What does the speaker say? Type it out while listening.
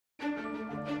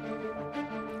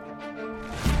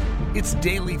It's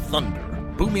Daily Thunder,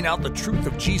 booming out the truth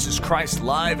of Jesus Christ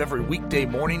live every weekday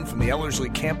morning from the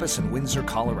Ellerslie campus in Windsor,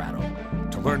 Colorado.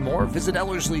 To learn more, visit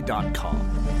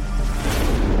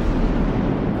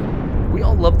Ellerslie.com. We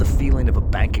all love the feeling of a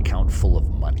bank account full of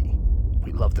money.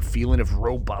 We love the feeling of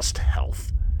robust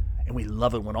health. And we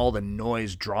love it when all the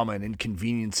noise, drama, and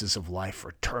inconveniences of life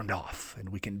are turned off and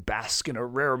we can bask in a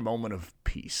rare moment of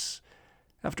peace.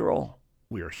 After all,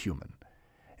 we are human.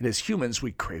 And as humans,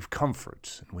 we crave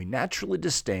comfort, and we naturally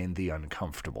disdain the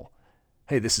uncomfortable.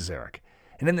 Hey, this is Eric,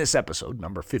 and in this episode,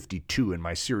 number 52 in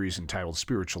my series entitled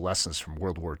Spiritual Lessons from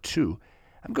World War II,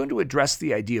 I'm going to address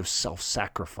the idea of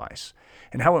self-sacrifice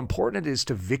and how important it is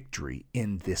to victory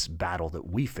in this battle that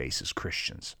we face as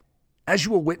Christians. As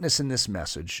you will witness in this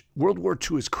message, World War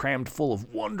II is crammed full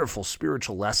of wonderful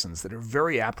spiritual lessons that are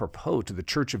very apropos to the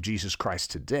Church of Jesus Christ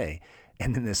today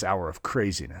and in this hour of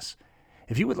craziness.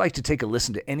 If you would like to take a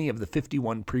listen to any of the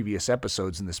 51 previous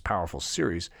episodes in this powerful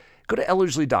series, go to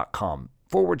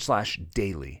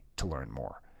Ellerslie.com/daily to learn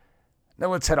more. Now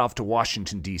let's head off to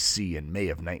Washington, D.C. in May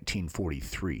of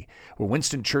 1943, where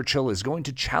Winston Churchill is going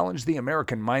to challenge the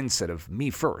American mindset of me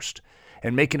first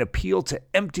and make an appeal to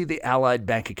empty the Allied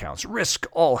bank accounts, risk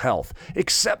all health,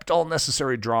 accept all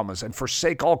necessary dramas, and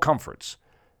forsake all comforts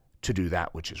to do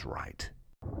that which is right.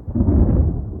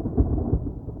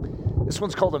 This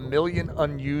one's called Million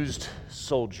Unused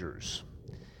Soldiers.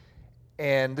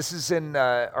 And this is in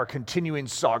our continuing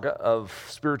saga of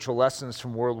spiritual lessons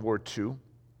from World War II.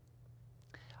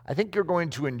 I think you're going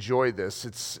to enjoy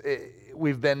this.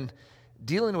 We've been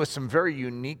dealing with some very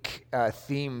unique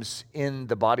themes in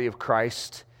the body of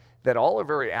Christ that all are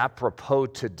very apropos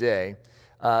today.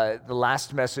 The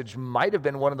last message might have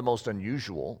been one of the most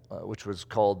unusual, which was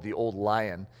called The Old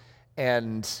Lion.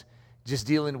 And just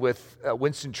dealing with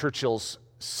Winston Churchill's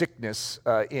sickness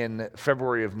in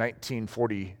February of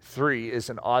 1943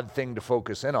 is an odd thing to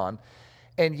focus in on.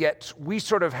 And yet we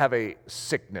sort of have a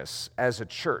sickness as a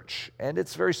church. And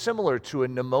it's very similar to a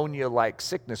pneumonia-like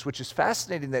sickness, which is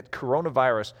fascinating that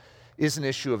coronavirus is an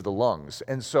issue of the lungs.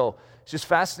 And so it's just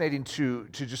fascinating to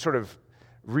just sort of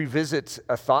revisit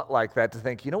a thought like that, to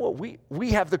think, you know what,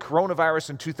 we have the coronavirus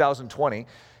in 2020.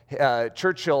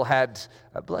 Churchill had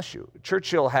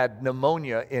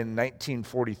pneumonia in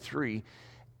 1943,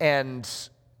 and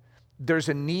there's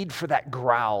a need for that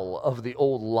growl of the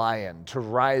old lion to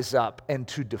rise up and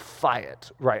to defy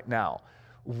it right now.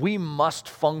 We must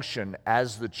function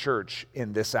as the church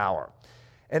in this hour.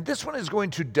 And this one is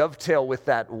going to dovetail with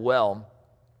that well.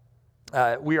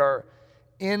 We are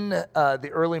in the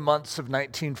early months of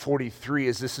 1943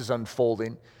 as this is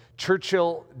unfolding.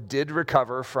 Churchill did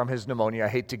recover from his pneumonia. I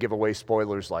hate to give away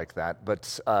spoilers like that,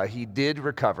 but he did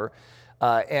recover.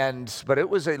 But it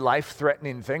was a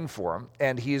life-threatening thing for him,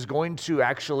 and he is going to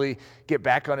actually get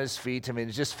back on his feet. I mean,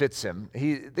 it just fits him.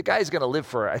 The guy's going to live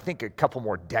for, I think, a couple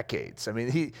more decades. I mean,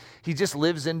 he just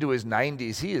lives into his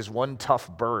 90s. He is one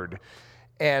tough bird.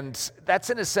 And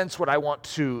that's, in a sense, what I want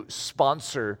to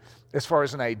sponsor as far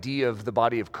as an idea of the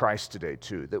body of Christ today,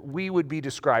 too, that we would be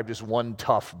described as one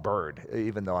tough bird,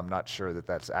 even though I'm not sure that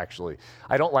that's actually,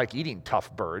 I don't like eating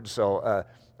tough birds,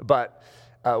 but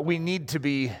we need to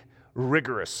be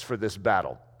rigorous for this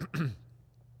battle.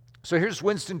 So here's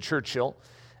Winston Churchill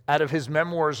out of his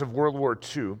memoirs of World War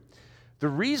II. The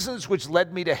reasons which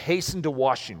led me to hasten to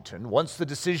Washington once the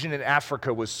decision in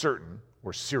Africa was certain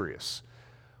were serious.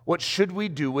 What should we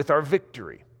do with our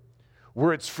victory?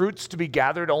 Were its fruits to be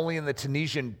gathered only in the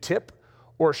Tunisian tip,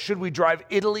 or should we drive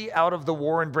Italy out of the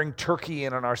war and bring Turkey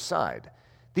in on our side?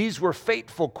 These were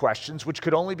fateful questions which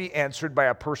could only be answered by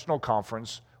a personal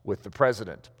conference with the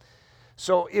president.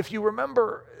 So if you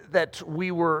remember that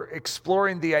we were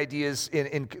exploring the ideas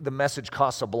in the message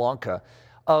Casablanca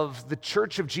of the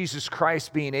Church of Jesus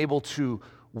Christ being able to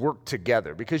work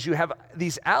together, because you have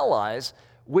these allies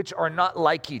which are not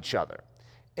like each other,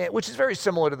 which is very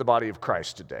similar to the body of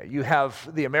Christ today. You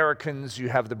have the Americans, you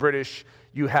have the British,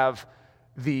 you have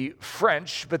the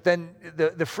French, but then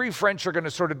the Free French are going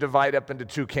to sort of divide up into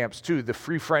two camps too, the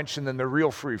Free French and then the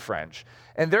real Free French.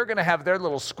 And they're going to have their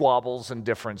little squabbles and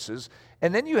differences.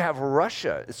 And then you have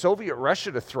Russia, Soviet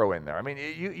Russia to throw in there. I mean,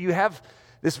 you have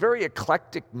this very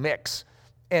eclectic mix.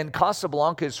 And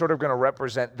Casablanca is sort of going to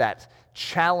represent that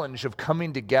challenge of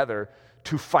coming together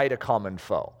to fight a common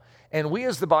foe. And we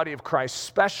as the body of Christ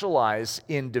specialize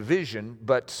in division,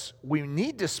 but we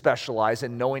need to specialize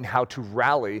in knowing how to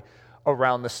rally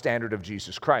around the standard of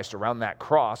Jesus Christ, around that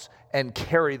cross, and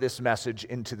carry this message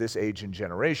into this age and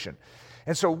generation.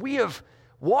 And so we have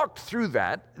walked through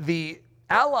that. The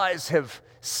Allies have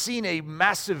seen a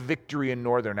massive victory in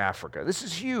northern Africa. This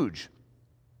is huge.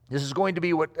 This is going to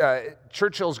be what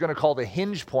Churchill is going to call the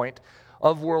hinge point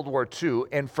of World War II.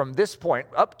 And from this point,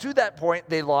 up to that point,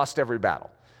 they lost every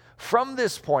battle. From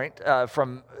this point,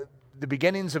 from the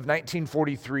beginnings of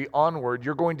 1943 onward,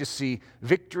 you're going to see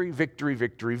victory, victory,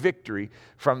 victory, victory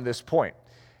from this point.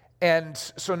 And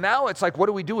so now it's like, what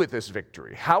do we do with this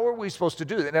victory? How are we supposed to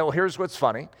do that? Now, here's what's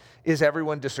funny, is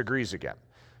everyone disagrees again.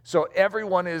 So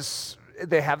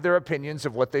they have their opinions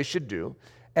of what they should do,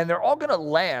 and they're all going to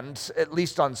land at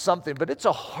least on something, but it's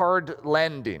a hard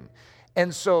landing.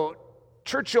 And so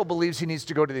Churchill believes he needs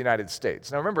to go to the United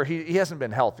States. Now remember, he hasn't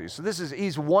been healthy, so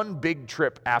he's one big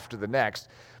trip after the next,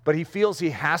 but he feels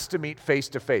he has to meet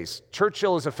face-to-face.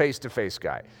 Churchill is a face-to-face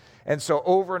guy. And so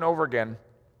over and over again,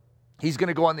 he's going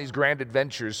to go on these grand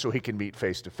adventures so he can meet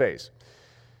face-to-face.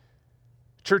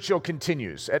 Churchill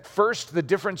continues, "At first, the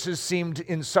differences seemed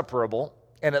insuperable,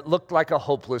 and it looked like a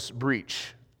hopeless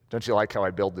breach." Don't you like how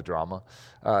I build the drama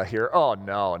here? Oh,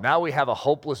 no. Now we have a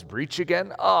hopeless breach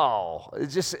again? Oh,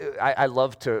 I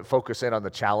love to focus in on the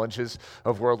challenges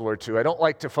of World War II. I don't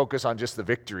like to focus on just the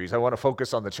victories. I want to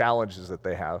focus on the challenges that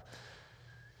they have.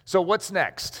 So what's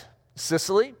next?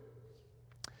 Sicily,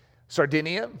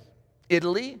 Sardinia,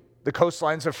 Italy, the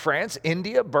coastlines of France,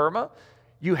 India, Burma.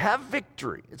 You have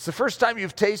victory. It's the first time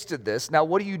you've tasted this. Now,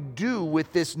 what do you do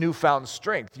with this newfound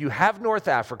strength? You have North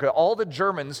Africa. All the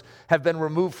Germans have been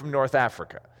removed from North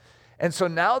Africa. And so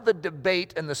now the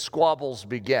debate and the squabbles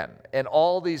begin. And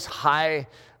all these high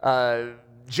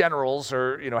generals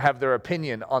have their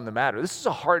opinion on the matter. This is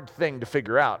a hard thing to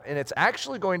figure out. And it's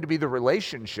actually going to be the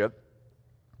relationship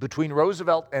between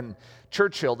Roosevelt and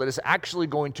Churchill that is actually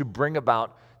going to bring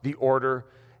about the order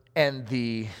and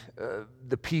the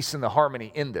peace and the harmony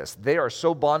in this. They are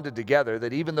so bonded together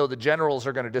that even though the generals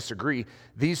are going to disagree,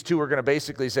 these two are going to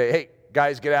basically say, hey,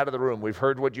 guys, get out of the room. We've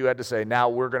heard what you had to say. Now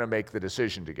we're going to make the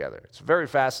decision together. It's very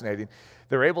fascinating.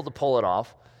 They're able to pull it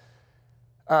off.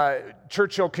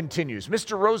 Churchill continues,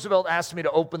 "Mr. Roosevelt asked me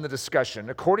to open the discussion.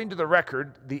 According to the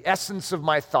record, the essence of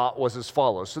my thought was as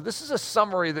follows." So this is a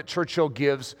summary that Churchill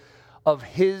gives of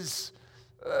his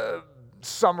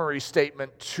summary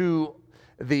statement to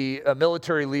the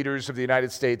military leaders of the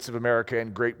United States of America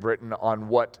and Great Britain on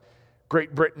what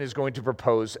Great Britain is going to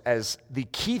propose as the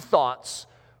key thoughts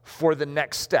for the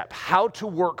next step. How to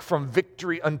work from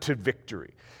victory unto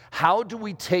victory. How do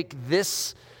we take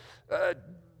this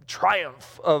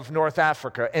triumph of North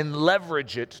Africa and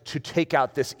leverage it to take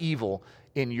out this evil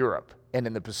in Europe and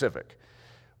in the Pacific?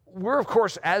 We're, of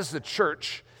course, as the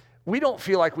church, we don't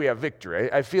feel like we have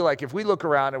victory. I feel like if we look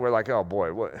around and we're like, oh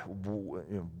boy,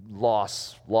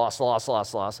 loss.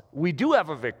 We do have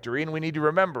a victory and we need to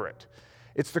remember it.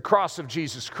 It's the cross of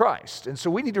Jesus Christ. And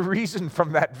so we need to reason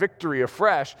from that victory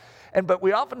afresh. But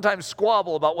we oftentimes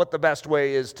squabble about what the best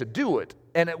way is to do it.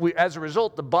 And as a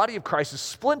result, the body of Christ is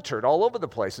splintered all over the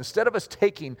place. Instead of us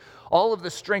taking all of the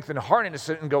strength and harness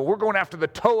it and go, we're going after the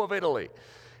toe of Italy.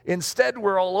 Instead,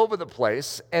 we're all over the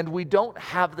place, and we don't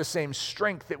have the same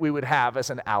strength that we would have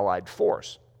as an allied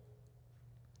force.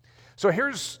 So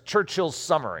here's Churchill's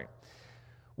summary.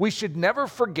 We should never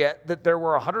forget that there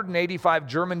were 185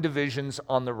 German divisions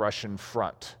on the Russian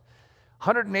front.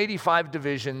 185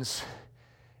 divisions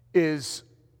is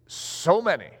so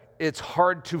many, it's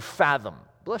hard to fathom.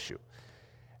 Bless you.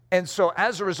 And so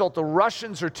as a result, the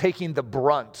Russians are taking the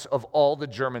brunt of all the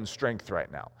German strength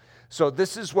right now. So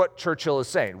this is what Churchill is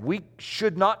saying. We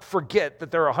should not forget that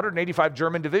there are 185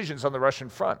 German divisions on the Russian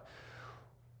front.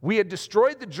 We had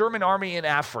destroyed the German army in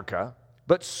Africa,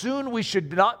 but soon we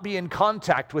should not be in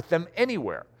contact with them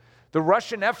anywhere. The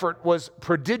Russian effort was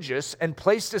prodigious and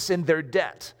placed us in their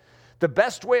debt. The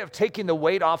best way of taking the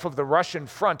weight off of the Russian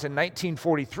front in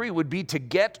 1943 would be to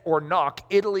get or knock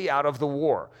Italy out of the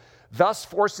war, thus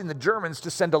forcing the Germans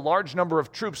to send a large number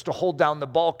of troops to hold down the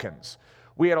Balkans.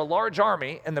 We had a large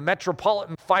army and the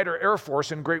Metropolitan Fighter Air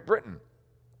Force in Great Britain.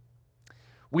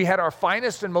 We had our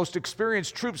finest and most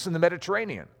experienced troops in the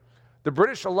Mediterranean. The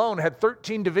British alone had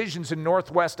 13 divisions in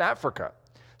Northwest Africa.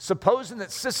 Supposing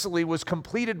that Sicily was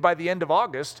completed by the end of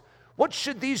August, what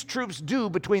should these troops do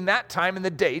between that time and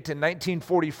the date in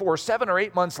 1944, 7 or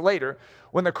 8 months later,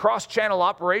 when the cross-channel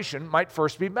operation might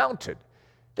first be mounted?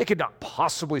 They could not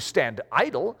possibly stand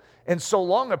idle, and so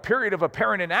long a period of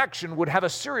apparent inaction would have a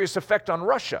serious effect on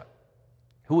Russia,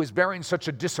 who is bearing such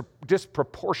a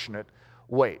disproportionate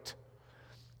weight.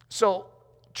 So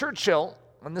Churchill,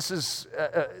 and this is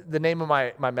the name of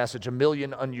my message, A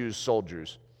Million Unused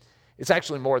Soldiers. It's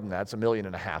actually more than that. It's 1.5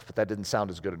 million, but that didn't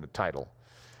sound as good in the title.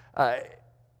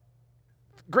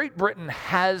 Great Britain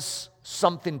has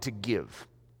something to give.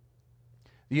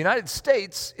 The United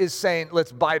States is saying,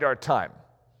 let's bide our time.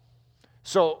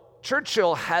 So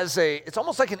Churchill has it's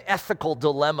almost like an ethical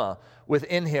dilemma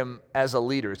within him as a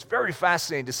leader. It's very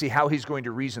fascinating to see how he's going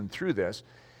to reason through this.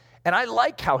 And I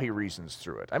like how he reasons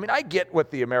through it. I mean, I get what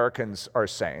the Americans are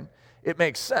saying. It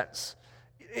makes sense.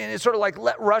 And it's sort of like,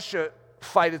 let Russia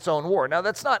fight its own war. Now,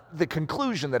 that's not the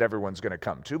conclusion that everyone's going to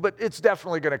come to, but it's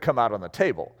definitely going to come out on the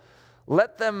table.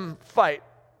 Let them fight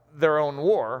their own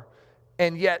war,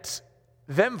 and yet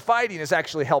them fighting is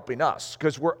actually helping us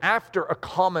because we're after a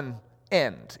common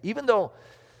end. Even though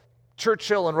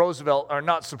Churchill and Roosevelt are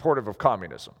not supportive of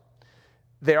communism,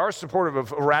 they are supportive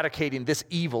of eradicating this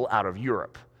evil out of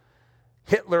Europe.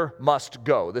 Hitler must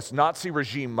go. This Nazi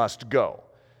regime must go.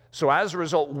 So as a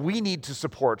result, we need to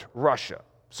support Russia.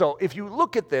 So if you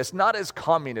look at this, not as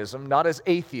communism, not as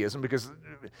atheism, because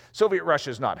Soviet Russia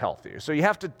is not healthy. So you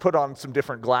have to put on some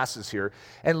different glasses here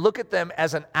and look at them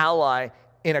as an ally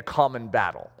in a common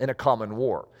battle, in a common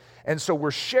war. And so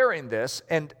we're sharing this,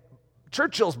 and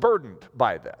Churchill's burdened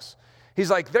by this.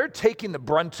 He's like, they're taking the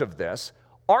brunt of this.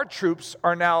 Our troops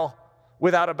are now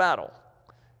without a battle.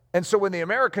 And so when the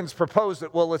Americans propose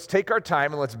that, well, let's take our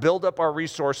time and let's build up our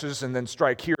resources and then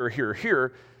strike here, here,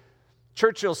 here,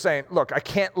 Churchill's saying, look, I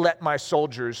can't let my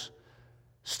soldiers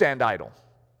stand idle.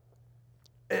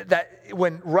 That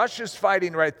when Russia's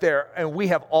fighting right there and we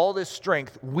have all this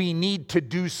strength, we need to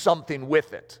do something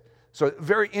with it. So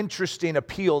very interesting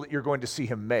appeal that you're going to see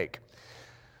him make.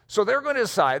 So they're going to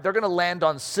decide, they're going to land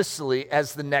on Sicily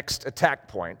as the next attack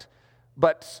point.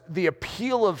 But the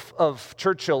appeal of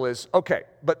Churchill is, okay,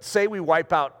 but say we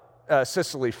wipe out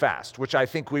Sicily fast, which I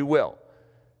think we will.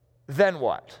 Then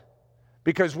what?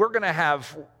 Because we're going to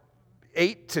have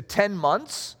 8 to 10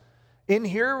 months in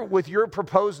here with your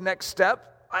proposed next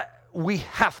step. We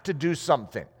have to do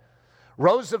something.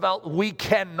 Roosevelt, we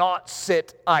cannot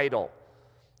sit idle.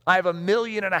 I have 1.5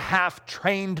 million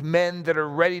trained men that are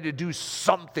ready to do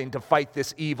something to fight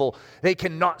this evil. They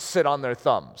cannot sit on their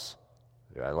thumbs.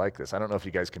 Yeah, I like this. I don't know if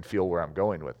you guys can feel where I'm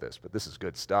going with this, but this is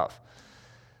good stuff.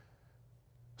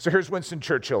 So here's Winston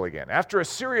Churchill again. After a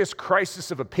serious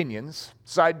crisis of opinions,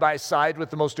 side by side with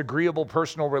the most agreeable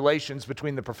personal relations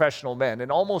between the professional men, an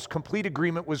almost complete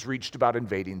agreement was reached about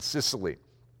invading Sicily.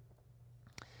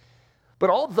 But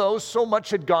although so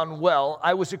much had gone well,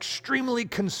 I was extremely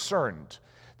concerned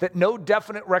that no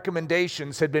definite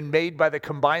recommendations had been made by the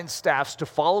combined staffs to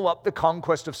follow up the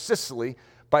conquest of Sicily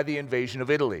by the invasion of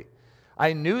Italy.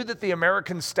 I knew that the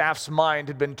American staff's mind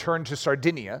had been turned to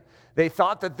Sardinia. They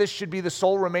thought that this should be the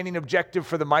sole remaining objective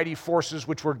for the mighty forces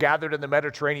which were gathered in the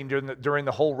Mediterranean during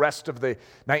the whole rest of the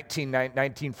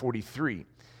 1943.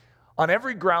 On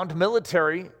every ground,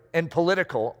 military and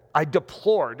political, I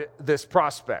deplored this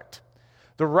prospect.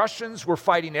 The Russians were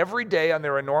fighting every day on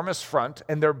their enormous front,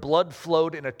 and their blood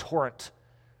flowed in a torrent.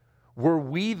 Were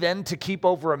we then to keep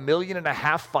over 1.5 million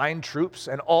fine troops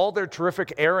and all their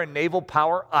terrific air and naval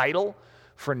power idle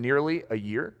for nearly a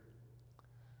year?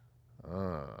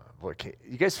 Boy,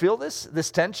 you guys feel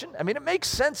this tension? I mean, it makes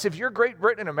sense if you're Great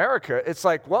Britain and America. It's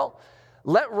like, well,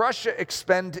 let Russia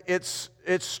expend its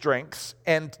strengths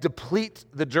and deplete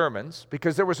the Germans,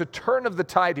 because there was a turn of the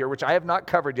tide here, which I have not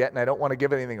covered yet, and I don't want to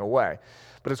give anything away,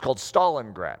 but it's called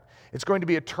Stalingrad. It's going to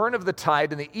be a turn of the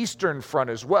tide in the Eastern Front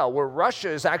as well, where Russia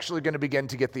is actually going to begin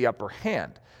to get the upper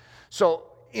hand. So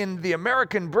in the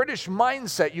American-British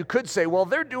mindset, you could say, well,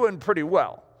 they're doing pretty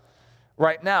well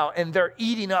right now, and they're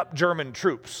eating up German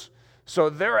troops. So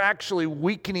they're actually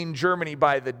weakening Germany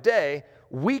by the day.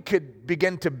 We could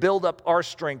begin to build up our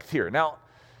strength here. Now,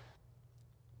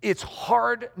 it's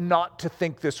hard not to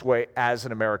think this way as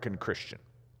an American Christian.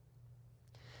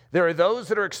 There are those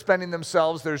that are expending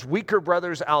themselves. There's weaker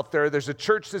brothers out there. There's a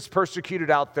church that's persecuted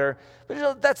out there.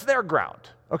 But that's their ground,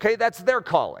 okay? That's their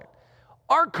calling.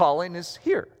 Our calling is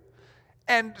here.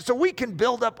 And so we can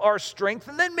build up our strength,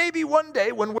 and then maybe one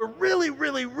day when we're really,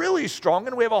 really, really strong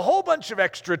and we have a whole bunch of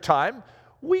extra time,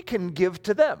 we can give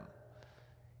to them.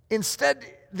 Instead,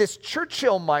 this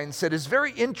Churchill mindset is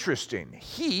very interesting.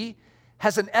 He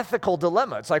has an ethical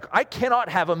dilemma. It's like, I cannot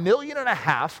have 1.5 million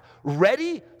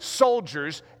ready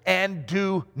soldiers and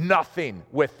do nothing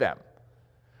with them.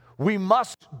 We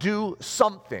must do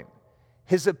something.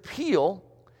 His appeal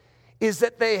is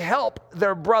that they help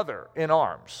their brother in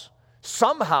arms,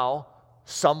 somehow,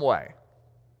 some way.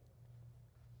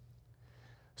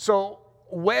 So,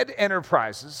 WW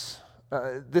Enterprises,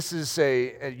 this is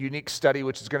a unique study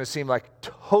which is going to seem like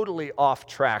totally off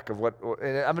track of what,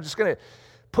 and I'm just going to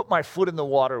put my foot in the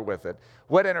water with it.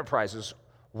 WW Enterprises,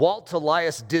 Walt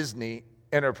Elias Disney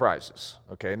Enterprises.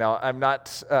 Okay, now I'm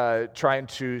not trying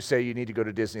to say you need to go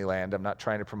to Disneyland. I'm not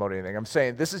trying to promote anything. I'm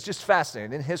saying this is just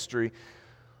fascinating. In history,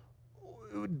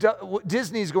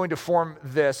 Disney's going to form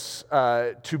this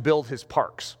to build his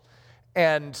parks.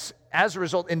 And as a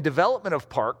result, in development of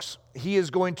parks, he is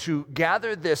going to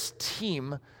gather this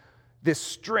team, this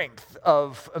strength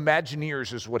of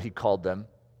Imagineers is what he called them,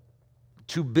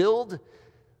 to build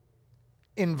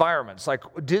environments like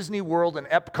Disney World and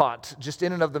Epcot, just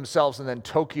in and of themselves, and then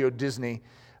Tokyo Disney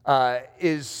are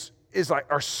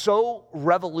so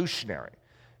revolutionary.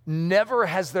 Never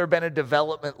has there been a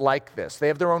development like this. They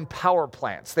have their own power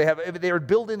plants. They are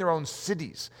building their own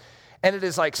cities, and it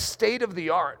is like state of the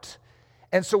art.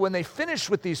 And so when they finish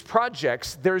with these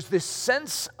projects, there's this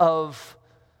sense of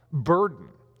burden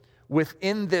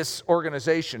within this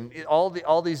organization,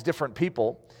 all these different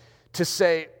people, to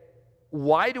say,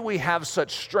 why do we have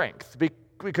such strength?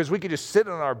 Because we could just sit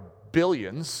on our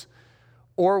billions,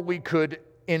 or we could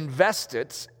invest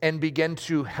it and begin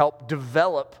to help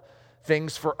develop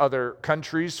things for other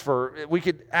countries. We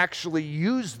could actually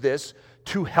use this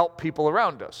to help people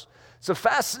around us. It's a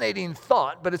fascinating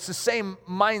thought, but it's the same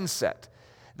mindset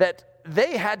that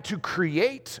they had to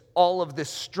create all of this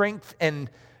strength and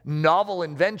novel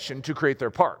invention to create their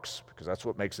parks, because that's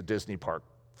what makes a Disney park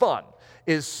fun.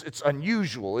 It's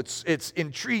unusual, it's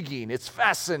intriguing, it's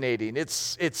fascinating,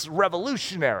 it's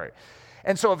revolutionary.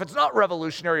 And so if it's not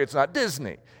revolutionary, it's not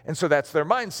Disney. And so that's their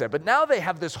mindset. But now they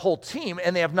have this whole team,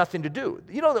 and they have nothing to do.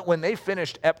 You know that when they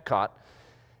finished Epcot,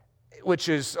 which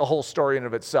is a whole story in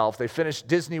of itself, they finished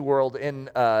Disney World in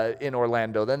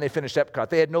Orlando, then they finished Epcot.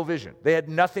 They had no vision. They had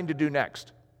nothing to do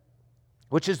next,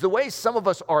 which is the way some of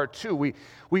us are too. We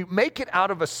make it out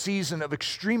of a season of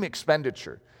extreme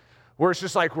expenditure, where it's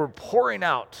just like we're pouring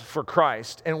out for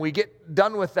Christ, and we get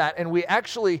done with that, and we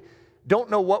actually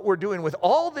don't know what we're doing with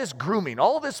all this grooming,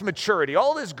 all this maturity,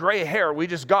 all this gray hair we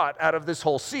just got out of this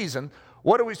whole season.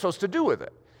 What are we supposed to do with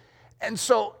it? And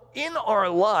so in our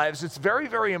lives, it's very,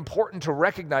 very important to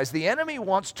recognize the enemy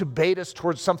wants to bait us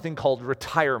towards something called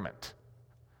retirement.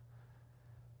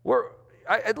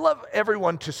 I'd love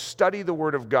everyone to study the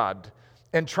Word of God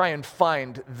and try and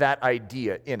find that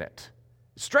idea in it.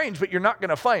 It's strange, but you're not going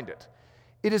to find it.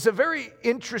 It is a very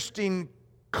interesting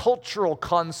cultural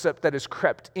concept that has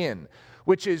crept in,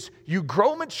 which is you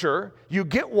grow mature, you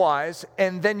get wise,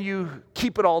 and then you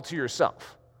keep it all to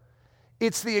yourself.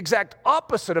 It's the exact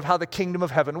opposite of how the kingdom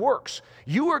of heaven works.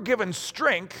 You are given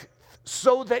strength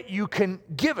so that you can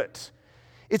give it.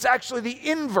 It's actually the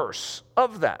inverse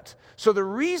of that. So the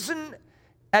reason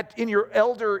in your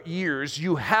elder years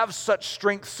you have such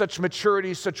strength, such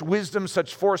maturity, such wisdom,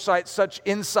 such foresight, such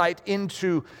insight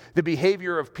into the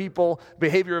behavior of people,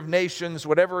 behavior of nations,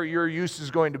 whatever your use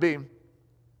is going to be,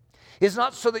 is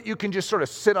not so that you can just sort of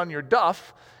sit on your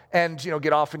duff and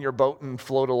get off in your boat and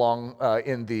float along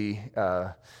in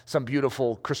some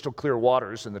beautiful crystal clear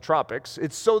waters in the tropics.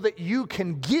 It's so that you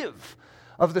can give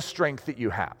of the strength that you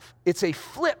have. It's a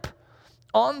flip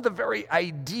on the very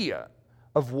idea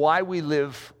of why we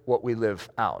live what we live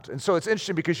out. And so it's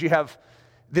interesting because you have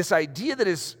this idea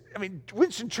that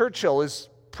Winston Churchill is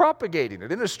propagating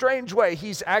it. In a strange way,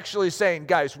 he's actually saying,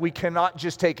 guys, we cannot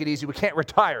just take it easy. We can't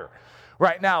retire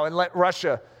right now and let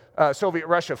Soviet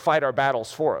Russia fight our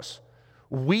battles for us.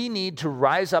 We need to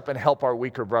rise up and help our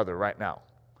weaker brother right now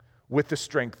with the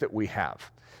strength that we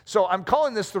have. So I'm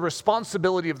calling this the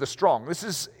responsibility of the strong. This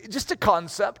is just a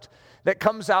concept that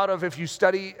comes out of, if you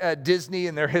study Disney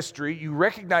and their history, you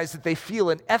recognize that they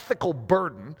feel an ethical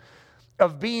burden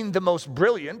of being the most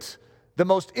brilliant, the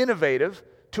most innovative,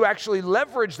 to actually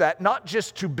leverage that, not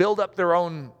just to build up their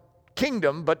own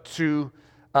kingdom, but to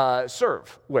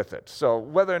serve with it. So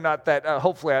whether or not that,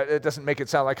 hopefully it doesn't make it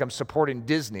sound like I'm supporting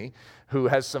Disney, who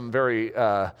has some very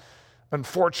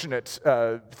unfortunate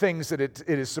things that it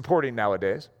is supporting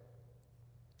nowadays.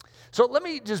 So let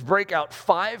me just break out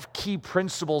 5 key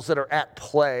principles that are at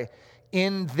play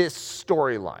in this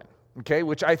storyline, okay,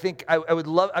 which I think I would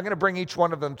love. I'm going to bring each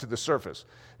one of them to the surface.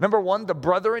 Number 1, the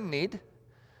brother in need.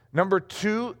 Number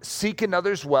 2, seek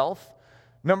another's wealth.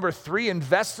 Number 3,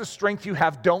 invest the strength you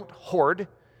have, don't hoard.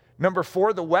 Number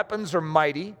 4, the weapons are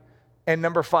mighty. And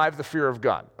number 5, the fear of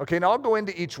God. Okay, now I'll go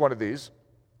into each one of these.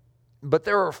 But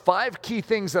there are 5 key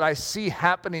things that I see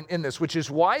happening in this, which is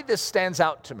why this stands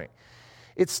out to me.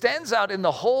 It stands out in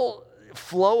the whole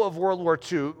flow of World War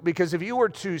II, because if you were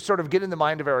to sort of get in the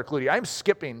mind of Eric Ludy, I'm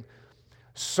skipping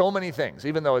so many things,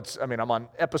 even though I'm on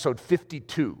episode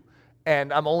 52,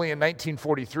 and I'm only in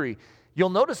 1943. You'll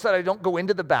notice that I don't go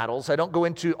into the battles. I don't go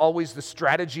into always the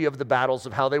strategy of the battles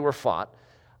of how they were fought.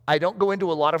 I don't go into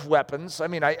a lot of weapons.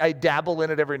 I dabble in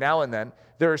it every now and then.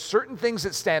 There are certain things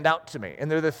that stand out to me,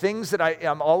 and they're the things that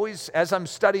I'm always, as I'm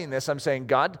studying this, I'm saying,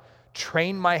 God,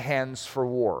 train my hands for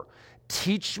war.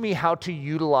 teach me how to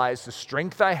utilize the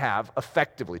strength I have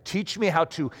effectively. Teach me how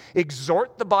to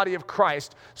exhort the body of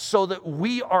Christ so that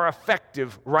we are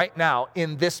effective right now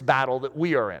in this battle that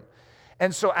we are in.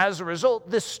 And so as a result,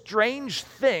 this strange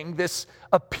thing, this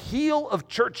appeal of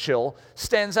Churchill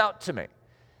stands out to me,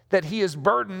 that he is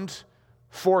burdened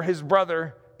for his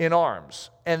brother in arms.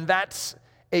 And that's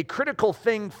a critical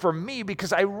thing for me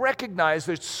because I recognize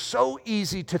that it's so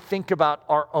easy to think about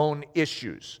our own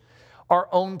issues, our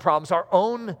own problems, our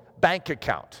own bank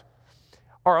account.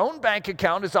 Our own bank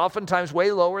account is oftentimes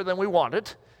way lower than we want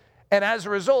it. And as a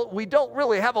result, we don't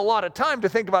really have a lot of time to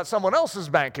think about someone else's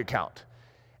bank account.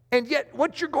 And yet,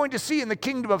 what you're going to see in the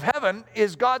kingdom of heaven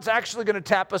is God's actually going to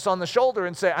tap us on the shoulder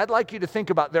and say, I'd like you to think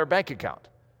about their bank account.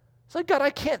 It's like, God, I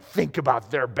can't think about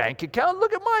their bank account.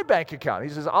 Look at my bank account. He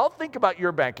says, I'll think about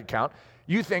your bank account.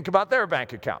 You think about their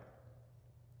bank account.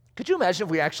 Could you imagine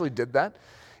if we actually did that?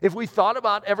 If we thought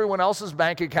about everyone else's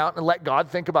bank account and let God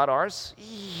think about ours?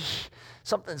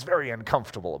 Something's very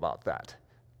uncomfortable about that.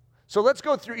 So let's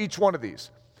go through each one of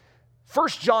these. 1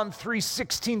 John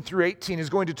 3:16 through 18 is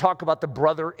going to talk about the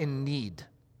brother in need.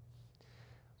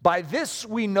 By this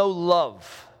we know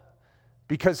love,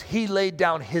 because he laid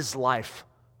down his life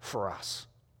for us.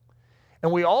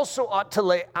 And we also ought to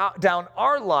lay down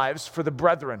our lives for the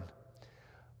brethren.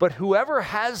 But whoever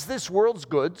has this world's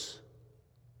goods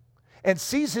and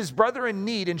sees his brother in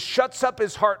need and shuts up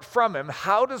his heart from him,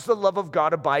 how does the love of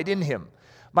God abide in him?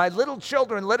 My little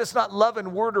children, let us not love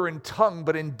in word or in tongue,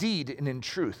 but in deed and in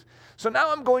truth. So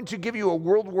now I'm going to give you a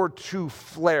World War II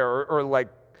flair or like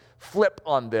flip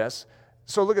on this.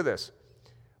 So look at this.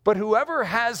 But whoever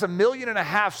has 1.5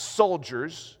 million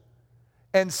soldiers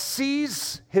and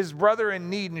sees his brother in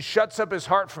need and shuts up his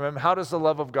heart from him, how does the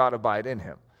love of God abide in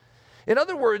him? In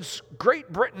other words,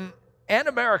 Great Britain and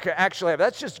America actually have,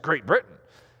 that's just Great Britain.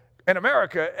 And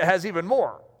America has even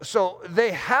more. So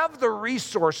they have the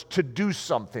resource to do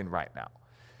something right now.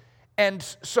 And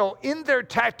so in their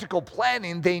tactical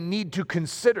planning, they need to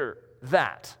consider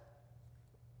that.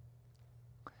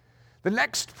 The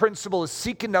next principle is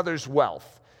seek another's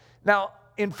wealth. Now,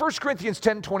 in 1 Corinthians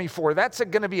 10:24, that's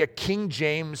going to be a King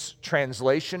James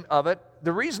translation of it.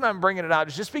 The reason I'm bringing it out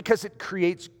is just because it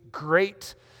creates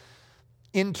great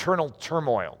internal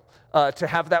turmoil to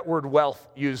have that word wealth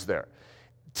used there.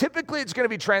 Typically, it's going to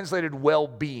be translated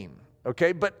well-being,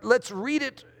 okay? But let's read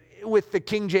it with the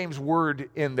King James word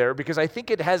in there because I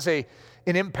think it has an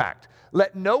impact.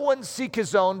 Let no one seek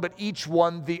his own, but each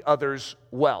one the other's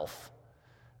wealth.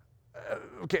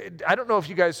 Okay, I don't know if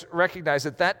you guys recognize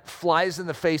that that flies in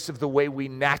the face of the way we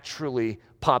naturally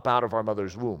pop out of our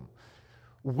mother's womb.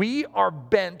 We are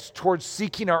bent towards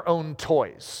seeking our own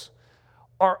toys,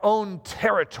 our own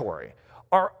territory,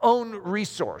 our own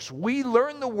resource. We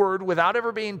learn the word without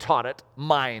ever being taught it,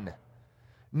 mine.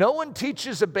 No one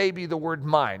teaches a baby the word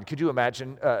mine. Could you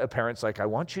imagine a parent's like, I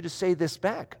want you to say this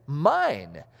back,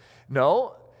 mine.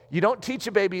 No, you don't teach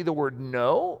a baby the word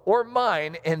no or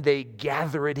mine, and they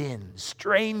gather it in.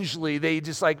 Strangely, they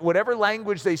just like, whatever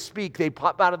language they speak, they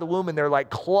pop out of the womb and they're like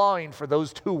clawing for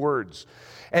those two words.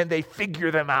 And they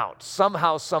figure them out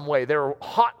somehow, some way. They're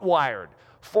hot-wired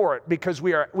for it because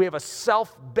we have a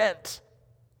self-bent.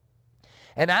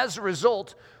 And as a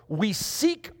result, we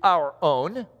seek our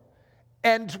own,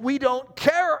 and we don't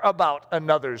care about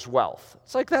another's wealth.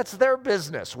 It's like, that's their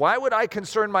business. Why would I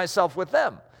concern myself with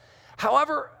them?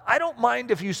 However, I don't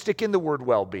mind if you stick in the word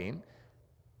well-being.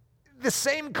 The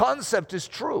same concept is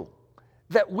true,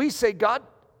 that we say, God,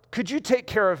 could you take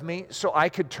care of me so I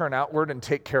could turn outward and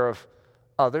take care of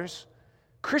others?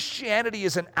 Christianity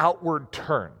is an outward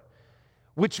turn,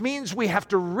 which means we have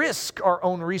to risk our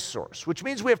own resource, which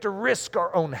means we have to risk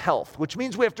our own health, which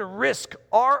means we have to risk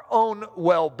our own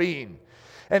well-being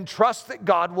and trust that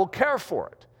God will care for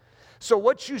it. So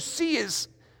what you see is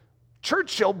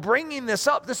Churchill bringing this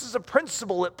up. This is a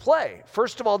principle at play.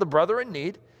 First of all, the brother in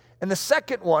need. And the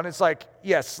second one is like,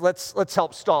 yes, let's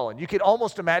help Stalin. You can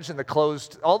almost imagine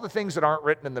all the things that aren't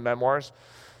written in the memoirs.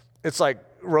 It's like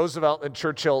Roosevelt and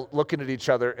Churchill looking at each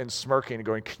other and smirking and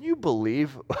going, can you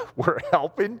believe we're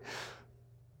helping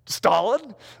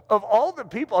Stalin? Of all the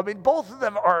people, I mean, both of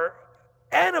them are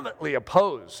adamantly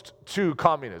opposed to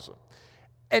communism.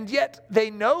 And yet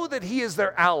they know that he is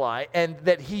their ally and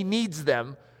that he needs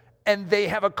them, and they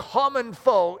have a common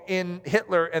foe in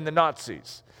Hitler and the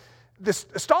Nazis.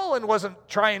 Stalin wasn't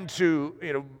trying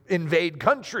to, invade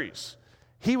countries.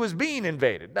 He was being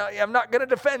invaded. Now, I'm not going to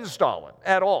defend Stalin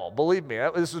at all. Believe me,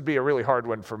 this would be a really hard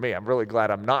one for me. I'm really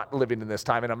glad I'm not living in this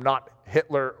time, and I'm not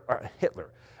Hitler.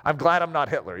 I'm glad I'm not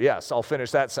Hitler. Yes, I'll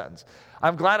finish that sentence.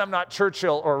 I'm glad I'm not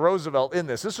Churchill or Roosevelt in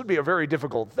this. This would be a very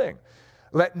difficult thing.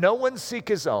 Let no one seek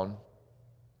his own,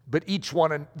 but each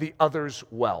one in the other's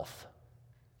wealth.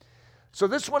 So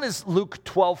this one is Luke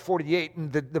 12:48,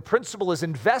 and the principle is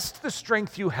invest the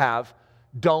strength you have,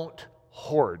 don't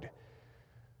hoard.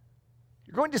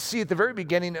 You're going to see at the very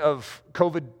beginning of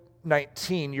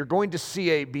COVID-19, you're going to see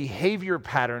a behavior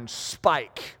pattern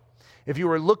spike. If you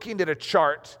were looking at a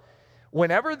chart,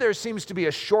 whenever there seems to be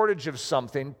a shortage of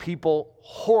something, people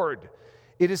hoard.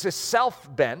 It is a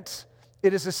self-bent,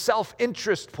 it is a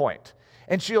self-interest point.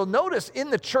 And so you'll notice in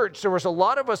the church, there was a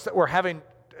lot of us that were having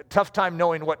a tough time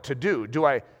knowing what to do. Do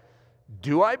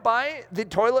I buy the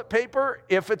toilet paper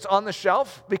if it's on the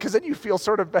shelf? Because then you feel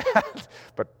sort of bad.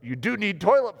 But you do need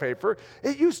toilet paper.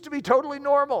 It used to be totally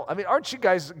normal. I mean, aren't you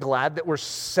guys glad that we're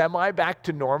semi back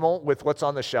to normal with what's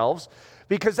on the shelves?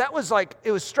 Because that was like,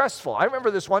 it was stressful. I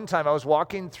remember this one time I was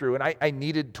walking through and I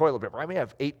needed toilet paper. I mean, I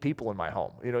have 8 people in my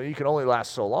home. You know, you can only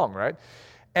last so long, right?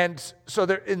 And so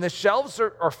the shelves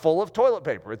are full of toilet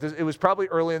paper. It was probably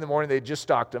early in the morning. They just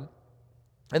stocked them.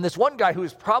 And this one guy who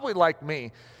was probably like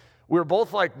me, we were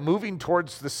both like moving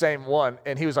towards the same one.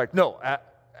 And he was like, no,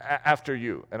 after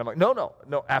you. And I'm like, no,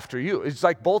 after you. It's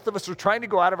like both of us are trying to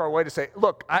go out of our way to say,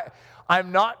 look,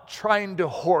 I'm not trying to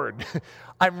hoard.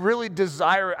 I'm really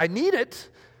I need it,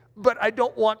 but I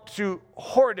don't want to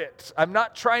hoard it. I'm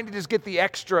not trying to just get the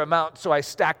extra amount so I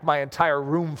stack my entire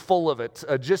room full of it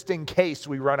just in case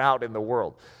we run out in the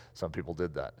world. Some people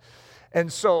did that.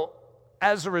 And so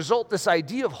as a result, this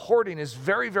idea of hoarding is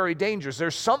very, very dangerous.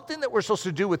 There's something that we're supposed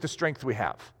to do with the strength we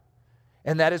have,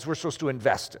 and that is we're supposed to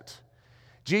invest it.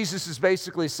 Jesus is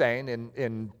basically saying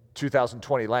in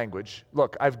 2020 language,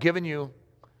 look, I've given you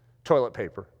toilet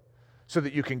paper so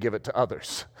that you can give it to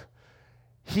others.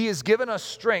 He has given us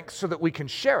strength so that we can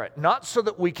share it, not so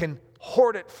that we can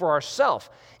hoard it for ourselves,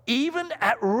 even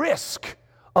at risk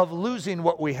of losing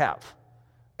what we have.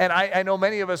 And I know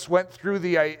many of us went through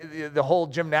the whole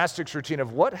gymnastics routine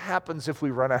of what happens if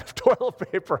we run out of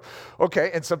toilet paper.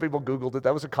 Okay, and some people Googled it.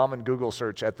 That was a common Google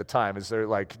search at the time. Is there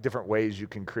like different ways you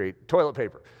can create toilet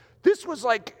paper? This was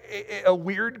like a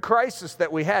weird crisis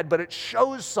that we had, but it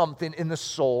shows something in the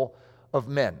soul of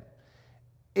men.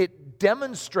 It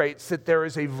demonstrates that there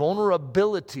is a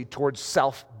vulnerability towards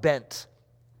self-bent.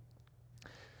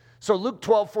 So Luke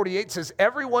 12:48 says,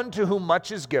 everyone to whom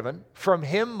much is given, from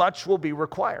him much will be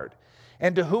required.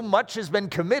 And to whom much has been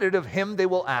committed, of him they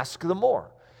will ask the more.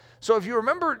 So if you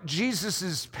remember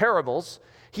Jesus' parables,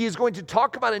 he is going to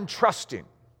talk about entrusting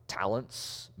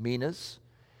talents, minas,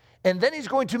 and then he's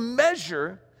going to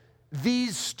measure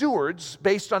these stewards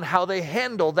based on how they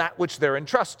handle that which they're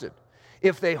entrusted.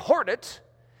 If they hoard it,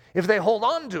 if they hold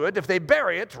on to it, if they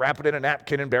bury it, wrap it in a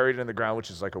napkin and bury it in the ground,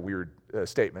 which is like a weird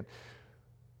statement,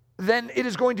 then it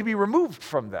is going to be removed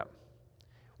from them.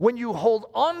 When you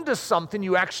hold on to something,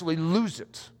 you actually lose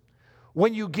it.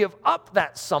 When you give up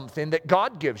that something that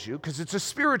God gives you, because it's a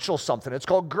spiritual something, it's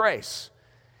called grace.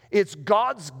 It's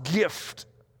God's gift.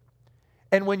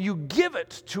 And when you give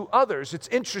it to others, it's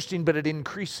interesting, but it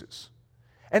increases.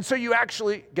 And so you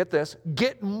actually, get this,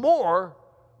 get more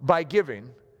by giving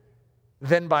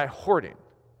than by hoarding.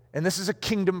 And this is a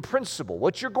kingdom principle.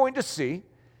 What you're going to see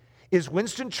is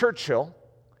Winston Churchill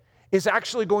is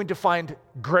actually going to find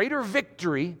greater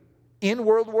victory in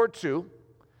World War II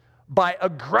by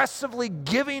aggressively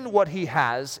giving what he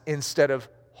has instead of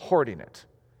hoarding it.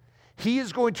 He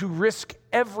is going to risk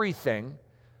everything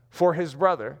for his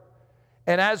brother,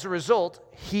 and as a result,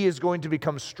 he is going to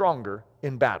become stronger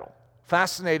in battle.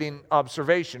 Fascinating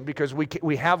observation, because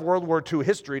we have World War II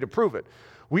history to prove it.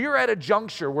 We are at a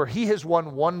juncture where he has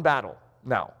won one battle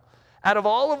now. Out of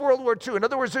all of World War II, in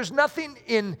other words, there's nothing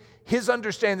in his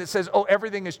understanding that says, oh,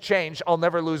 everything has changed, I'll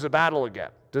never lose a battle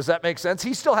again. Does that make sense?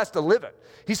 He still has to live it.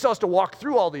 He still has to walk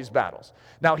through all these battles.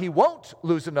 Now, he won't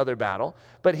lose another battle,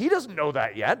 but he doesn't know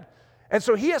that yet. And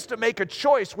so he has to make a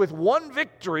choice. With one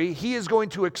victory, he is going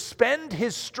to expend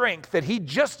his strength that he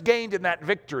just gained in that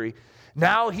victory.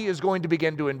 Now he is going to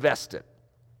begin to invest it.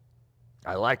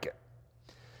 I like it.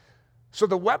 So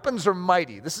the weapons are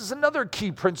mighty. This is another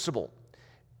key principle.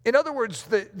 In other words,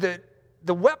 the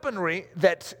weaponry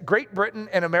that Great Britain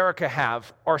and America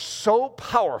have are so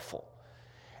powerful.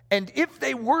 And if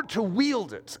they were to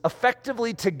wield it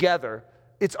effectively together,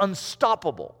 it's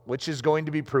unstoppable, which is going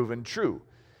to be proven true.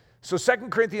 So 2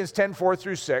 Corinthians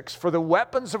 10:4-6, for the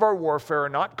weapons of our warfare are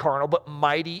not carnal, but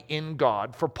mighty in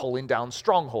God for pulling down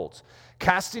strongholds,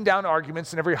 casting down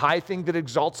arguments and every high thing that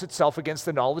exalts itself against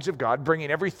the knowledge of God,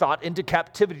 bringing every thought into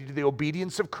captivity to the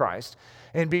obedience of Christ,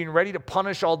 and being ready to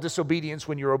punish all disobedience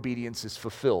when your obedience is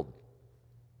fulfilled.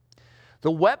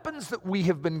 The weapons that we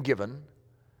have been given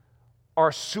are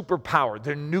superpowered.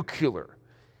 They're nuclear.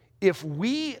 If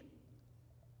we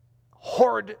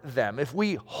hoard them, if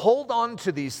we hold on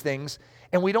to these things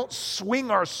and we don't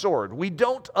swing our sword, we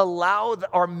don't allow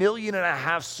our 1.5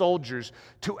 million soldiers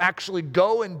to actually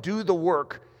go and do the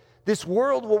work, this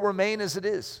world will remain as it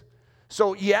is.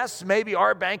 So yes, maybe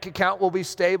our bank account will be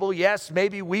stable. Yes,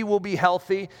 maybe we will be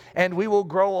healthy and we will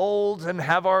grow old and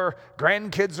have our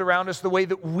grandkids around us the way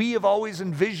that we have always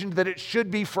envisioned that it should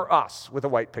be for us with a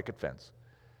white picket fence.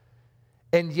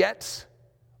 And yet,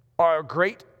 our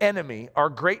great enemy, our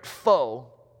great foe,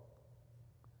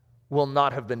 will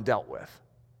not have been dealt with.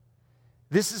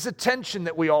 This is a tension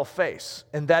that we all face,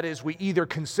 and that is we either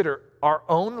consider our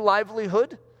own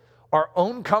livelihood, our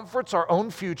own comforts, our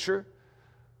own future,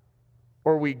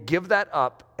 or we give that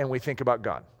up and we think about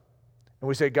God. And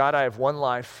we say, God, I have one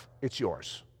life, it's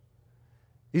yours.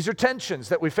 These are tensions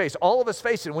that we face. All of us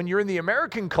face it. When you're in the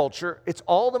American culture, it's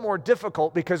all the more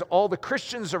difficult because all the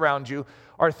Christians around you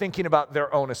are thinking about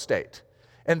their own estate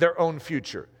and their own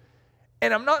future.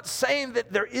 And I'm not saying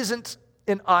that there isn't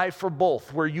an eye for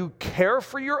both, where you care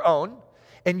for your own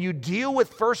and you deal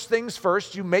with first things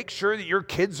first. You make sure that your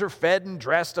kids are fed and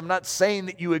dressed. I'm not saying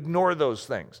that you ignore those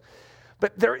things.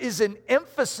 But there is an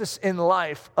emphasis in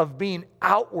life of being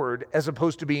outward as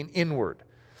opposed to being inward.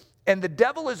 And the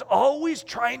devil is always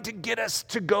trying to get us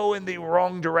to go in the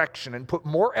wrong direction and put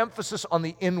more emphasis on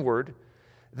the inward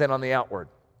than on the outward.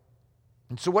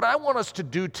 And so what I want us to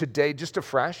do today, just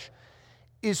afresh,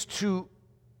 is to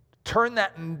turn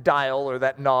that dial or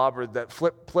that knob or that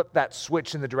flip that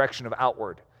switch in the direction of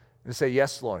outward and say,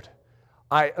 yes, Lord,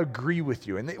 I agree with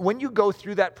you. And when you go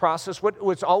through that process,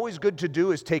 what's always good to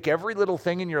do is take every little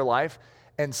thing in your life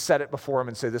and set it before him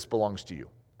and say, this belongs to you.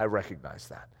 I recognize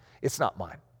that. It's not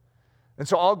mine. And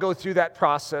so I'll go through that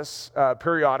process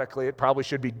periodically. It probably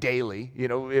should be daily,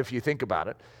 if you think about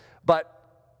it. But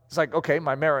it's like, okay,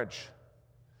 my marriage,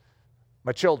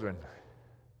 my children,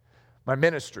 my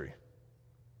ministry,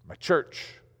 my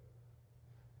church,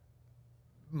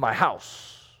 my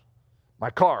house, my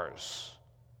cars,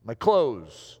 my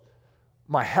clothes,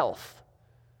 my health,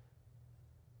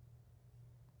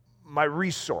 my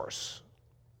resource,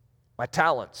 my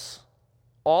talents.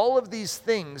 All of these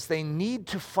things, they need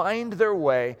to find their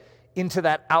way into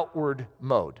that outward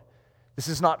mode. This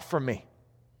is not for me.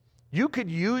 You could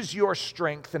use your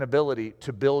strength and ability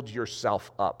to build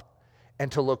yourself up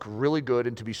and to look really good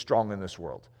and to be strong in this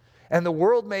world. And the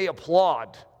world may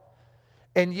applaud,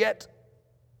 and yet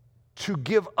to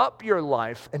give up your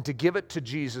life and to give it to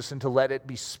Jesus and to let it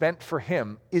be spent for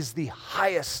him is the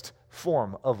highest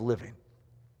form of living.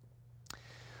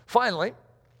 Finally,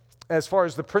 as far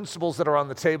as the principles that are on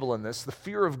the table in this, the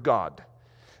fear of God.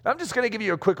 Now, I'm just going to give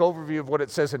you a quick overview of what it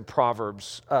says in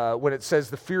Proverbs when it says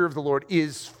the fear of the Lord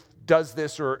does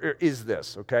this or is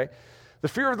this, okay? The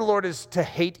fear of the Lord is to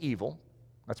hate evil.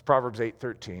 That's Proverbs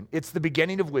 8:13. It's the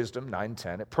beginning of wisdom,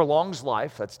 9:10. It prolongs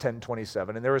life, that's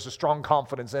 10:27. And there is a strong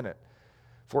confidence in it,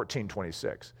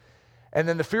 14:26. And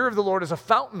then the fear of the Lord is a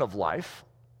fountain of life.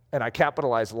 And I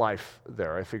capitalized life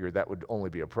there. I figured that would only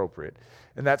be appropriate.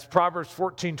 And that's Proverbs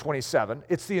 14:27.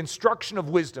 It's the instruction of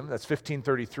wisdom, that's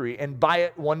 15:33. And by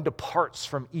it one departs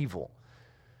from evil,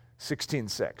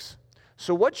 16:6.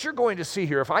 So what you're going to see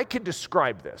here, if I could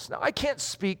describe this. Now, I can't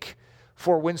speak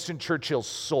for Winston Churchill's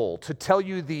soul to tell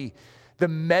you the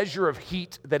measure of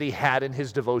heat that he had in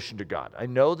his devotion to God. I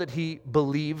know that he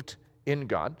believed in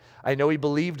God. I know he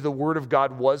believed the Word of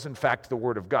God was, in fact, the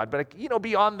Word of God. But,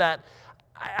 beyond that,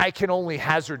 I can only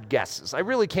hazard guesses. I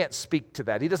really can't speak to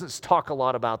that. He doesn't talk a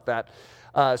lot about that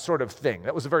sort of thing.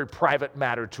 That was a very private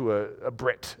matter to a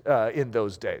Brit in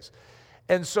those days.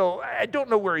 And so I don't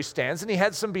know where he stands. And he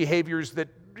had some behaviors that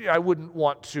I wouldn't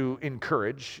want to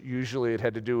encourage. Usually it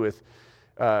had to do with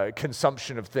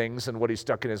consumption of things and what he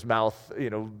stuck in his mouth,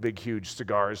 big, huge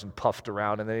cigars and puffed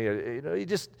around. And then,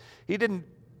 he didn't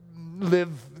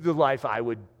live the life I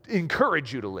would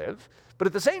encourage you to live. But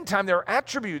at the same time, there are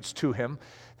attributes to him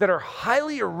that are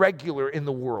highly irregular in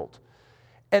the world.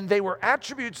 And they were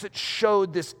attributes that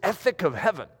showed this ethic of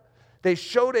heaven. They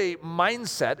showed a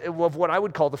mindset of what I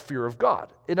would call the fear of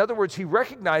God. In other words, he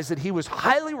recognized that he was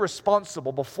highly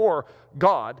responsible before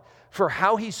God for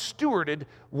how he stewarded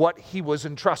what he was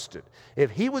entrusted. If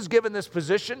he was given this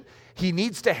position, he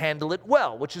needs to handle it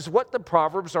well, which is what the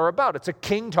Proverbs are about. It's a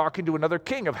king talking to another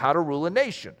king of how to rule a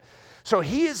nation. So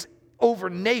he is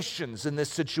over nations in this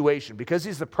situation because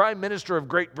he's the prime minister of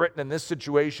Great Britain in this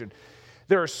situation.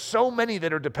 There are so many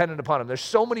that are dependent upon him. There's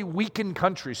so many weakened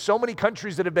countries, so many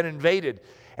countries that have been invaded,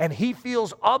 and he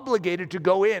feels obligated to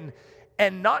go in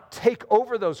and not take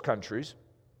over those countries,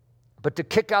 but to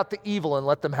kick out the evil and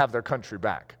let them have their country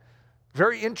back.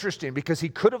 Very interesting, because he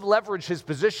could have leveraged his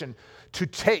position to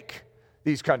take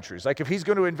these countries. Like if he's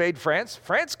going to invade France,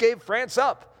 France gave France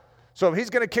up. So if he's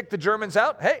going to kick the Germans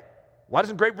out, hey, why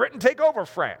doesn't Great Britain take over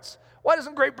France? Why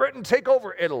doesn't Great Britain take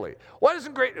over Italy?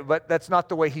 But that's not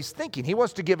the way he's thinking. He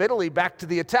wants to give Italy back to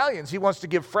the Italians. He wants to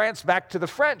give France back to the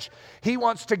French. He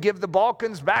wants to give the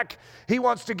Balkans back. He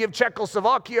wants to give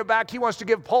Czechoslovakia back. He wants to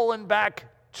give Poland back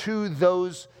to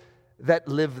those that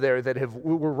live there that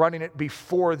were running it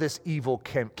before this evil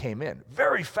came in.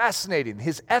 Very fascinating.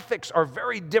 His ethics are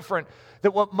very different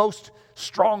than what most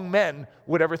strong men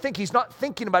would ever think. He's not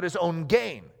thinking about his own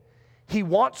gain. He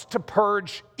wants to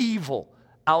purge evil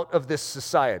out of this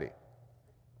society.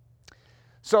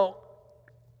 So,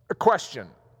 a question.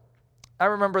 I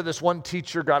remember this one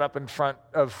teacher got up in front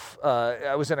of,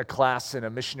 I was in a class in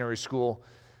a missionary school,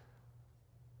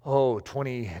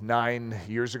 29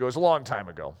 years ago. It was a long time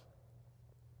ago.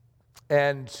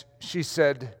 And she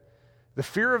said, the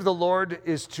fear of the Lord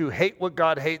is to hate what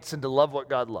God hates and to love what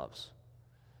God loves.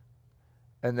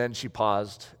 And then she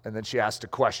paused, and then she asked a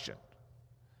question.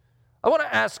 I want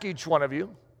to ask each one of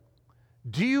you,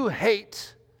 do you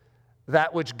hate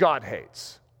that which God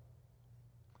hates?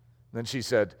 Then she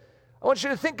said, I want you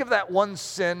to think of that one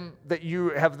sin that you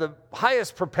have the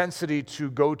highest propensity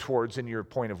to go towards in your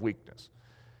point of weakness.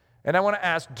 And I want to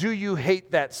ask, do you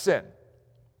hate that sin?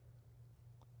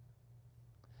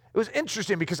 It was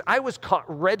interesting because I was caught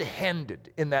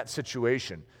red-handed in that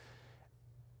situation.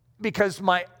 Because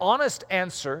my honest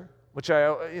answer, which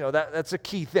that's a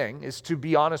key thing, is to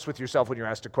be honest with yourself when you're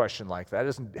asked a question like that. It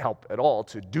doesn't help at all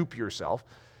to dupe yourself.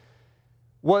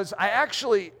 Was I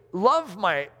actually love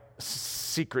my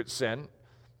secret sin.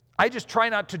 I just try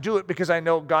not to do it because I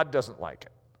know God doesn't like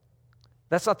it.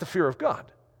 That's not the fear of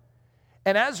God.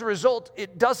 And as a result,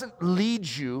 it doesn't lead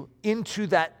you into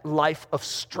that life of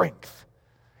strength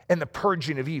and the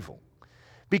purging of evil.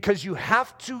 Because you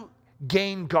have to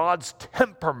gain God's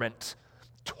temperament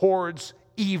towards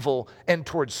evil and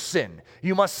towards sin.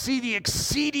 You must see the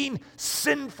exceeding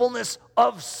sinfulness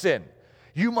of sin.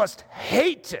 You must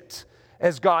hate it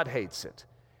as God hates it.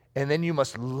 And then you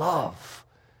must love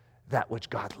that which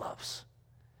God loves.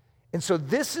 And so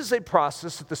this is a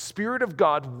process that the Spirit of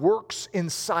God works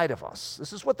inside of us.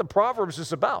 This is what the Proverbs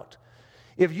is about.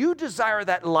 If you desire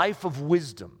that life of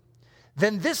wisdom,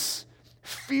 then this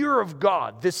fear of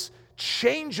God, this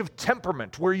change of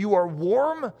temperament where you are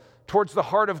warm towards the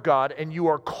heart of God and you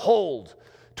are cold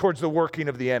towards the working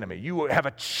of the enemy. You have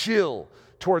a chill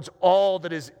towards all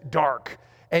that is dark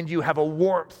and you have a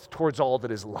warmth towards all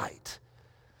that is light.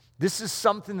 This is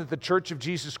something that the Church of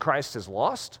Jesus Christ has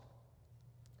lost.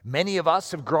 Many of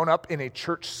us have grown up in a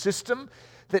church system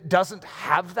that doesn't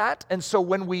have that. And so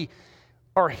when we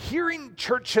are hearing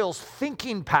Churchill's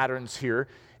thinking patterns here,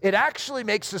 it actually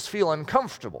makes us feel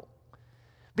uncomfortable.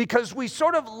 Because we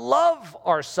sort of love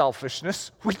our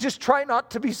selfishness. We just try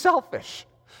not to be selfish.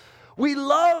 We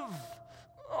love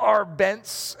our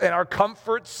bents and our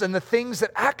comforts and the things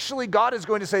that actually God is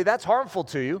going to say, that's harmful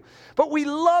to you. But we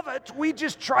love it. We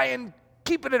just try and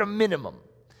keep it at a minimum.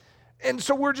 And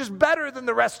so we're just better than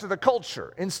the rest of the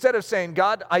culture. Instead of saying,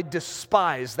 God, I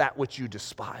despise that which you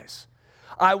despise.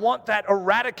 I want that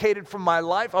eradicated from my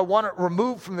life. I want it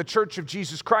removed from the Church of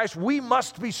Jesus Christ. We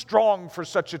must be strong for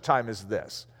such a time as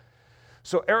this.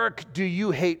 So, Eric, do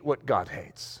you hate what God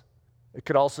hates? It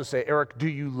could also say, Eric, do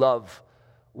you love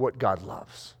what God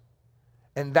loves?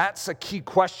 And that's a key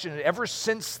question. And ever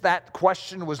since that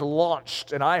question was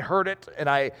launched and I heard it and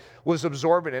I was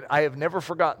absorbing it, I have never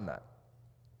forgotten that.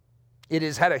 It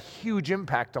has had a huge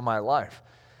impact on my life.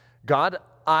 God,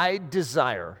 I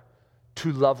desire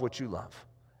to love what you love.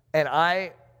 And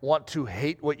I want to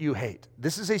hate what you hate.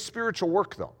 This is a spiritual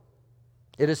work, though.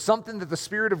 It is something that the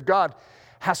Spirit of God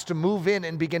has to move in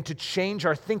and begin to change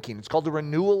our thinking. It's called the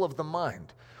renewal of the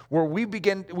mind, where we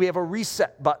have a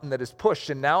reset button that is pushed.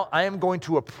 And now I am going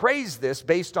to appraise this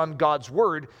based on God's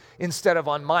word instead of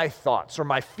on my thoughts or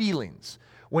my feelings.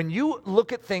 When you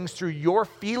look at things through your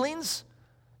feelings,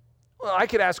 well, I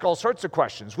could ask all sorts of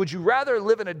questions. Would you rather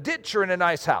live in a ditch or in a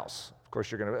nice house? Of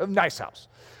course, you're going to a nice house.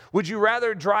 Would you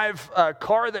rather drive a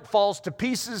car that falls to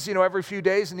pieces, every few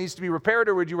days and needs to be repaired,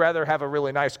 or would you rather have a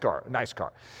really nice car?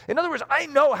 In other words, I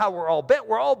know how we're all bent.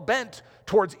 We're all bent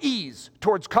towards ease,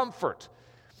 towards comfort.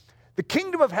 The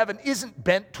kingdom of heaven isn't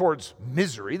bent towards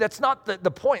misery. That's not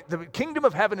the point. The kingdom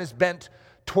of heaven is bent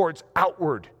towards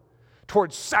outward,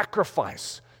 towards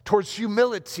sacrifice, towards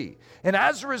humility. And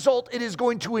as a result, it is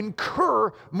going to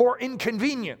incur more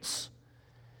inconvenience.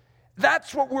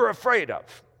 That's what we're afraid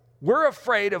of. We're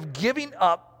afraid of giving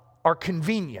up our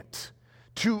convenient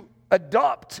to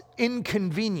adopt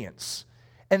inconvenience.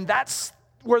 And that's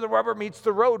where the rubber meets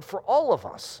the road for all of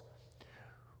us.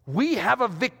 We have a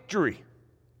victory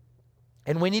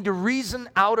And we need to reason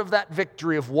out of that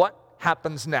victory of what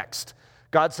happens next.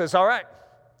 God says, all right,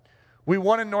 we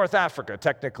won in North Africa,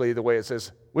 technically the way it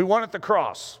says. We won at the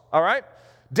cross, all right?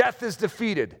 Death is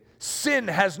defeated. Sin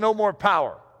has no more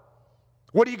power.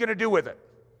 What are you going to do with it?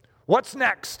 What's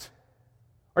next?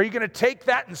 Are you going to take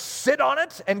that and sit on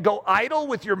it and go idle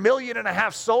with your 1.5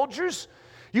 million soldiers?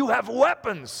 You have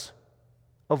weapons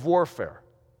of warfare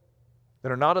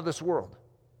that are not of this world.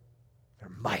 They're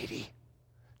mighty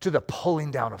to the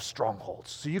pulling down of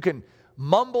strongholds. So you can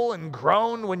mumble and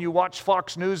groan when you watch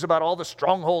Fox News about all the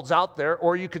strongholds out there,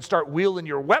 or you could start wielding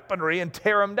your weaponry and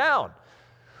tear them down.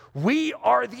 We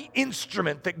are the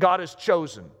instrument that God has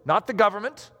chosen, not the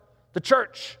government. The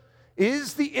church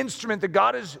is the instrument that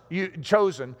God has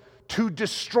chosen to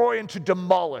destroy and to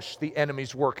demolish the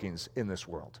enemy's workings in this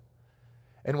world.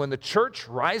 And when the church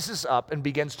rises up and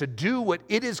begins to do what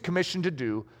it is commissioned to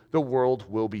do, the world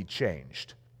will be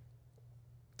changed.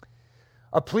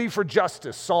 A plea for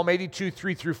justice, Psalm 82,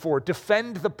 3-4.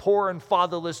 Defend the poor and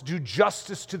fatherless, do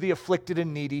justice to the afflicted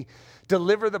and needy,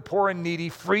 deliver the poor and needy,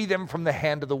 free them from the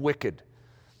hand of the wicked.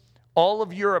 All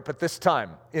of Europe at this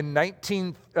time, in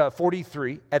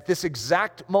 1943, at this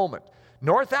exact moment,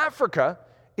 North Africa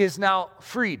is now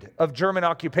freed of German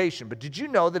occupation. But did you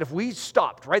know that if we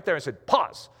stopped right there and said,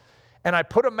 pause, and I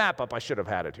put a map up, I should have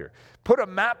had it here, put a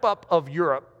map up of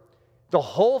Europe, the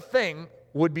whole thing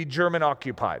would be German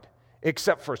occupied,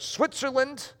 except for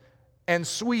Switzerland and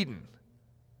Sweden.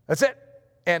 That's it,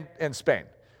 and Spain.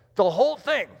 The whole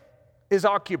thing is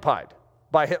occupied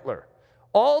by Hitler,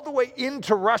 all the way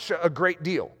into Russia a great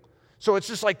deal. So it's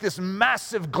just like this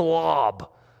massive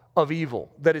glob of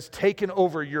evil that has taken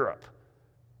over Europe.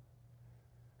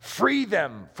 Free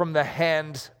them from the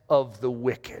hand of the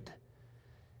wicked.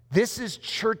 This is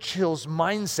Churchill's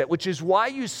mindset, which is why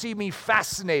you see me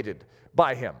fascinated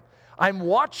by him. I'm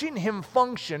watching him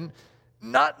function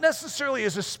not necessarily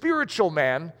as a spiritual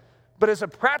man, but as a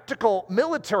practical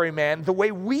military man, the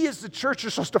way we as the church are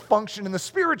supposed to function in the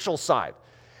spiritual side.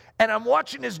 And I'm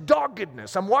watching his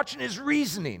doggedness. I'm watching his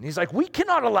reasoning. He's like, we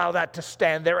cannot allow that to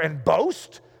stand there and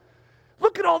boast.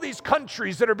 Look at all these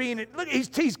countries that are being, look,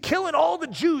 he's killing all the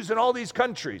Jews in all these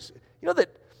countries. You know that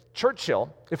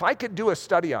Churchill, if I could do a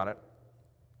study on it,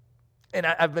 and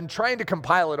I've been trying to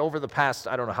compile it over the past,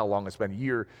 I don't know how long it's been, a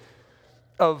year,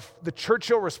 of the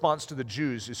Churchill response to the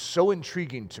Jews is so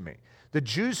intriguing to me. The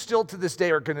Jews still to this day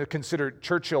are going to consider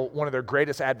Churchill one of their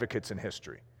greatest advocates in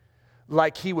history.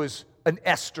 Like he was an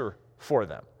Esther for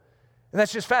them. And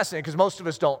that's just fascinating because most of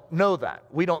us don't know that.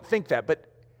 We don't think that. But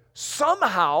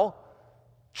somehow,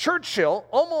 Churchill,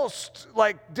 almost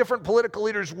like different political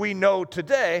leaders we know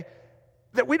today,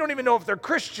 that we don't even know if they're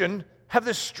Christian, have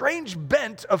this strange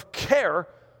bent of care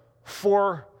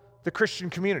for the Christian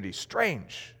community.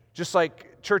 Strange. Just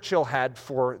like Churchill had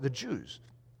for the Jews.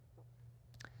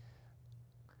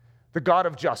 The God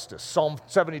of justice, Psalm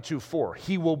 72:4.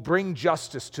 He will bring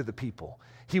justice to the people.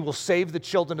 He will save the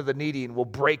children of the needy and will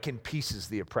break in pieces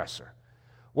the oppressor.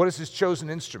 What is his chosen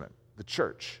instrument? The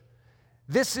church.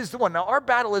 This is the one. Now, our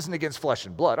battle isn't against flesh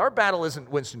and blood. Our battle isn't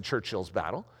Winston Churchill's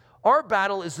battle. Our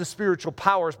battle is the spiritual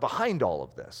powers behind all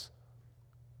of this.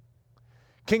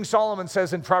 King Solomon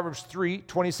says in Proverbs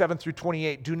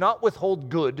 3:27-28, do not withhold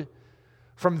good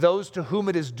from those to whom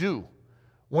it is due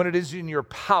when it is in your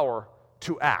power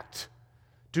to act.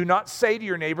 Do not say to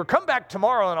your neighbor, come back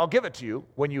tomorrow and I'll give it to you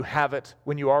when you have it,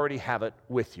 when you already have it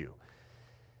with you.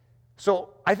 So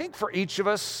I think for each of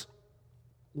us,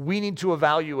 we need to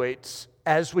evaluate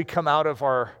as we come out of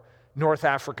our North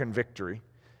African victory,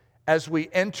 as we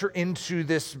enter into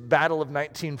this battle of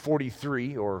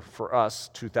 1943, or for us,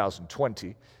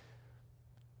 2020,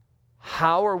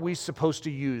 how are we supposed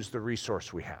to use the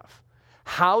resource we have?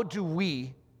 How do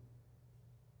we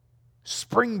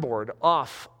springboard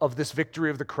off of this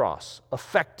victory of the cross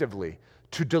effectively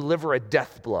to deliver a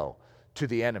death blow to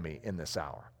the enemy in this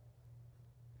hour?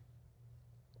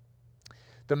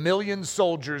 The 1 million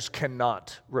soldiers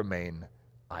cannot remain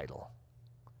idle.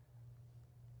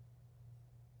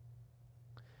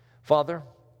 Father,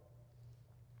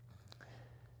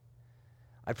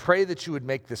 I pray that you would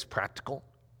make this practical.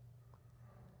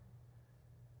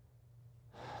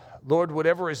 Lord,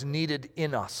 whatever is needed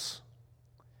in us,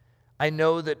 I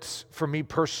know that for me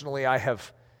personally, I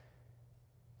have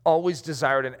always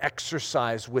desired an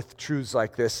exercise with truths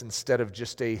like this instead of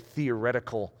just a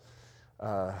theoretical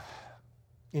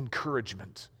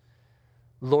encouragement.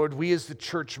 Lord, we as the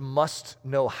church must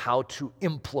know how to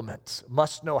implement,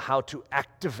 must know how to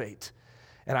activate.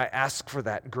 And I ask for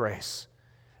that grace,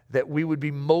 that we would be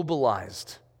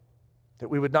mobilized, that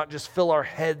we would not just fill our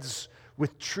heads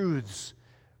with truths,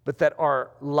 but that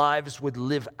our lives would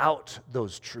live out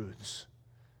those truths.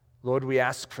 Lord, we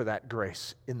ask for that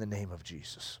grace in the name of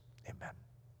Jesus. Amen.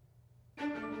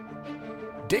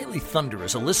 Daily Thunder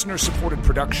is a listener-supported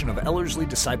production of Ellerslie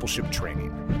Discipleship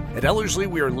Training. At Ellerslie,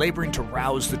 we are laboring to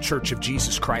rouse the Church of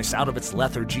Jesus Christ out of its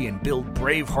lethargy and build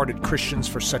brave-hearted Christians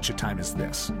for such a time as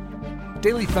this.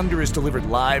 Daily Thunder is delivered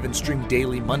live and streamed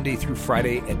daily Monday through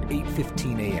Friday at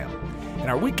 8:15 a.m. And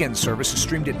our weekend service is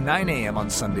streamed at 9 a.m. on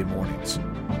Sunday mornings.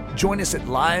 Join us at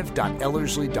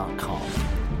live.ellerslie.com.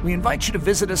 We invite you to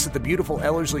visit us at the beautiful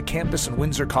Ellerslie campus in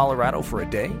Windsor, Colorado for a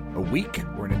day, a week,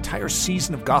 or an entire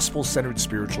season of gospel-centered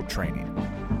spiritual training.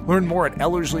 Learn more at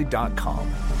ellerslie.com.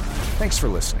 Thanks for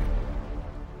listening.